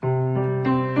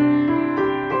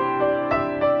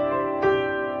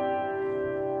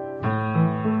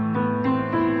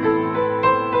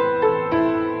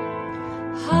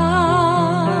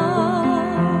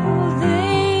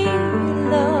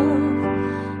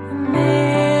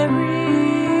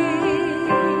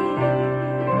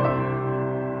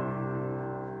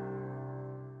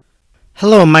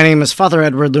Hello, my name is Father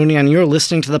Edward Looney, and you're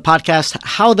listening to the podcast,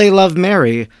 How They Love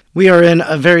Mary. We are in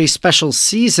a very special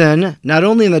season, not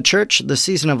only in the church, the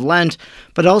season of Lent,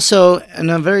 but also in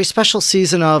a very special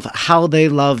season of How They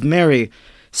Love Mary.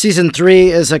 Season 3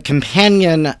 is a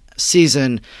companion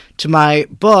season to my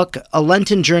book, A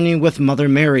Lenten Journey with Mother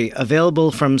Mary, available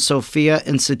from Sophia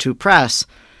Institute Press.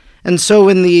 And so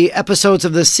in the episodes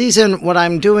of this season, what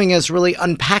I'm doing is really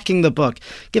unpacking the book,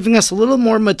 giving us a little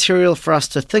more material for us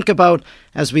to think about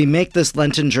as we make this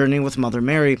Lenten journey with Mother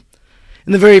Mary.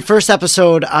 In the very first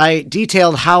episode, I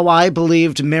detailed how I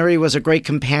believed Mary was a great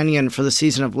companion for the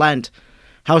season of Lent,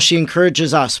 how she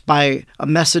encourages us by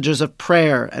messages of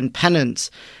prayer and penance,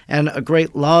 and a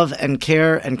great love and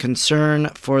care and concern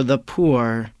for the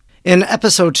poor. In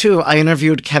episode 2, I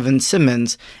interviewed Kevin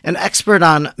Simmons, an expert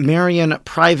on Marian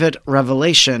private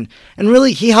revelation, and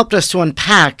really he helped us to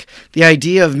unpack the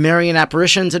idea of Marian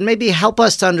apparitions and maybe help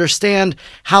us to understand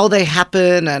how they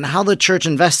happen and how the church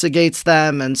investigates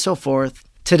them and so forth.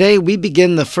 Today we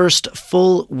begin the first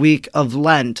full week of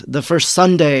Lent, the first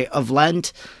Sunday of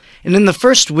Lent. And in the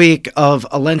first week of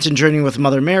A Lenten Journey with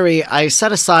Mother Mary, I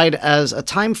set aside as a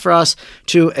time for us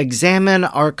to examine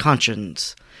our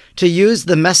conscience, to use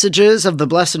the messages of the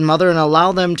Blessed Mother and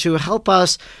allow them to help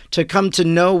us to come to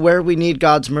know where we need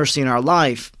God's mercy in our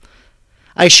life.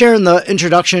 I share in the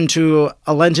introduction to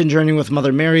A Lenten Journey with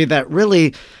Mother Mary that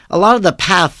really a lot of the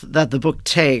path that the book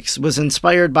takes was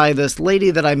inspired by this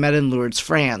lady that I met in Lourdes,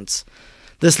 France.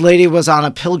 This lady was on a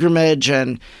pilgrimage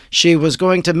and she was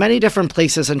going to many different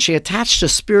places and she attached a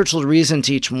spiritual reason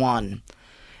to each one.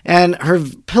 And her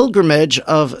pilgrimage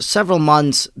of several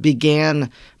months began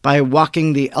by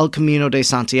walking the El Camino de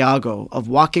Santiago, of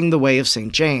walking the way of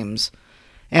St. James.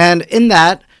 And in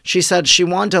that, she said she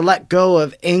wanted to let go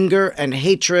of anger and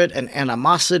hatred and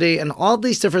animosity and all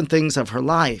these different things of her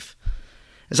life.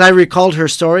 As I recalled her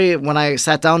story, when I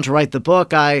sat down to write the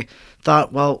book, I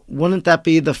thought, well, wouldn't that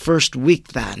be the first week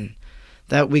then,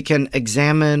 that we can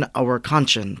examine our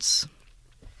conscience?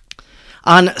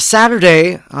 On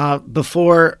Saturday,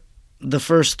 before the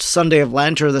first Sunday of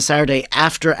Lent, or the Saturday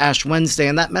after Ash Wednesday,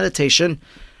 in that meditation,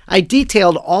 I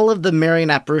detailed all of the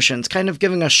Marian apparitions, kind of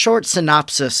giving a short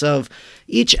synopsis of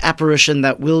each apparition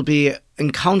that we'll be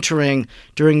encountering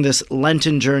during this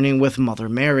Lenten journey with Mother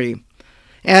Mary.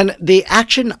 And the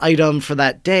action item for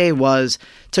that day was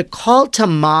to call to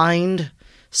mind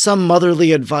some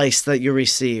motherly advice that you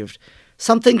received.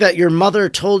 Something that your mother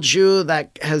told you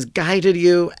that has guided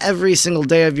you every single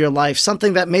day of your life.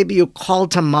 Something that maybe you call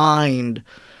to mind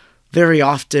very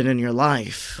often in your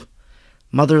life.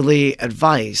 Motherly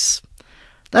advice.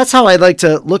 That's how I like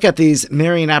to look at these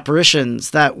Marian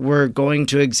apparitions that we're going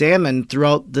to examine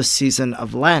throughout the season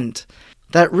of Lent.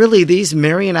 That really these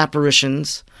Marian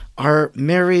apparitions are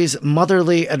Mary's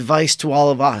motherly advice to all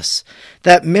of us.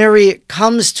 That Mary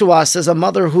comes to us as a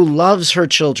mother who loves her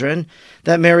children.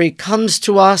 That Mary comes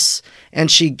to us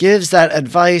and she gives that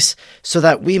advice so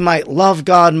that we might love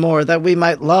God more, that we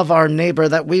might love our neighbor,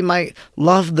 that we might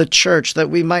love the church, that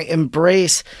we might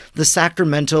embrace the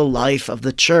sacramental life of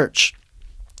the church.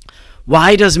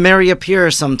 Why does Mary appear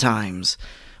sometimes?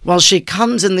 Well, she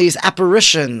comes in these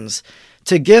apparitions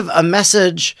to give a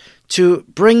message to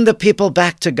bring the people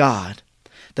back to God,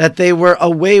 that they were a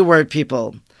wayward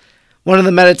people. One of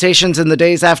the meditations in the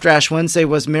days after Ash Wednesday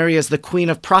was Mary as the Queen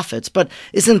of Prophets. But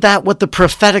isn't that what the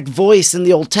prophetic voice in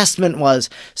the Old Testament was?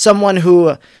 Someone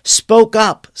who spoke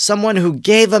up, someone who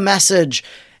gave a message,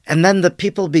 and then the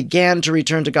people began to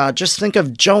return to God. Just think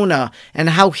of Jonah and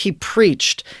how he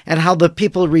preached and how the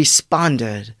people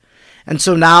responded. And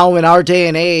so now in our day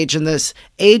and age, in this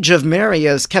age of Mary,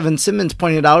 as Kevin Simmons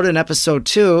pointed out in episode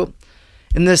 2,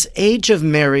 in this age of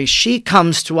Mary, she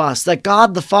comes to us, that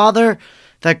God the Father,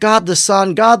 that God the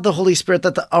Son, God the Holy Spirit,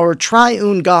 that our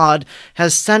triune God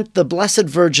has sent the Blessed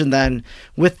Virgin then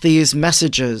with these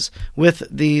messages, with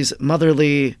these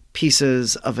motherly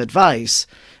pieces of advice,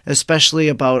 especially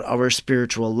about our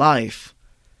spiritual life.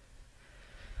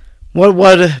 What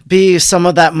would be some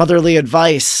of that motherly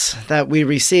advice that we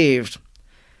received?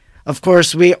 Of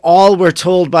course, we all were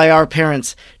told by our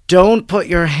parents, don't put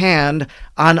your hand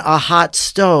on a hot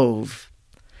stove.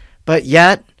 But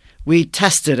yet, we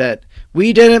tested it.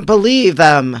 We didn't believe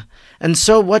them. And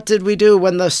so what did we do?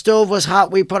 When the stove was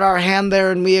hot, we put our hand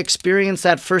there and we experienced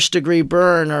that first-degree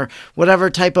burn or whatever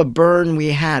type of burn we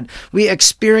had. We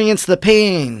experienced the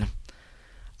pain.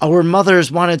 Our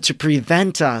mothers wanted to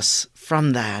prevent us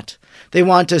from that. They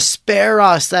wanted to spare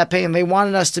us that pain. They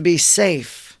wanted us to be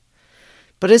safe.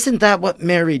 But isn't that what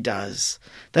Mary does?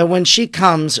 That when she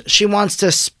comes, she wants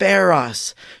to spare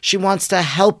us. She wants to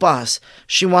help us.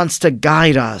 She wants to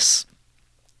guide us.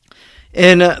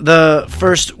 In the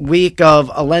first week of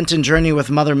a Lenten journey with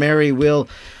Mother Mary, we'll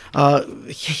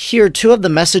hear two of the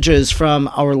messages from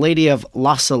Our Lady of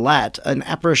La Salette, an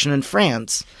apparition in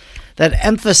France, that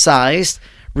emphasized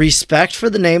respect for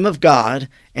the name of God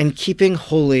and keeping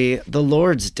holy the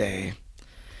Lord's Day.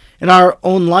 In our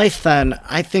own life, then,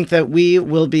 I think that we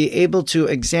will be able to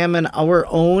examine our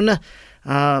own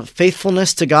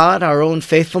faithfulness to God, our own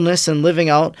faithfulness in living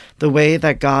out the way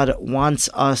that God wants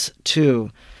us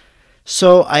to.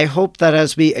 So I hope that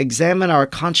as we examine our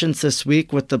conscience this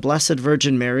week with the Blessed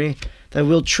Virgin Mary, that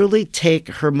we'll truly take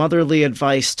her motherly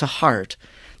advice to heart,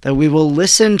 that we will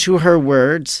listen to her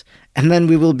words, and then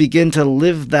we will begin to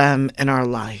live them in our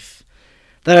life.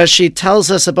 That as she tells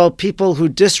us about people who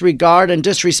disregard and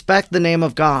disrespect the name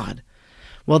of God,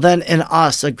 well then in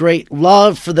us a great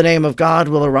love for the name of God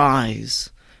will arise.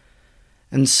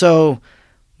 And so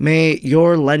may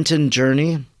your Lenten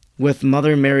journey with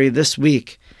Mother Mary this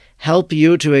week help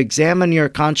you to examine your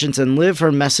conscience and live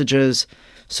her messages,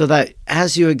 so that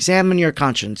as you examine your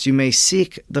conscience, you may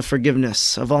seek the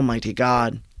forgiveness of Almighty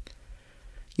God.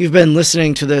 You've been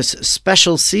listening to this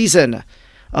special season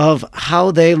of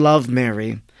How They Love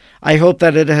Mary. I hope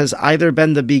that it has either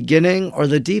been the beginning or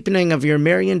the deepening of your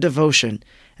Marian devotion,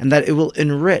 and that it will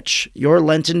enrich your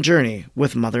Lenten journey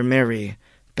with Mother Mary.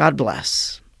 God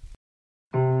bless.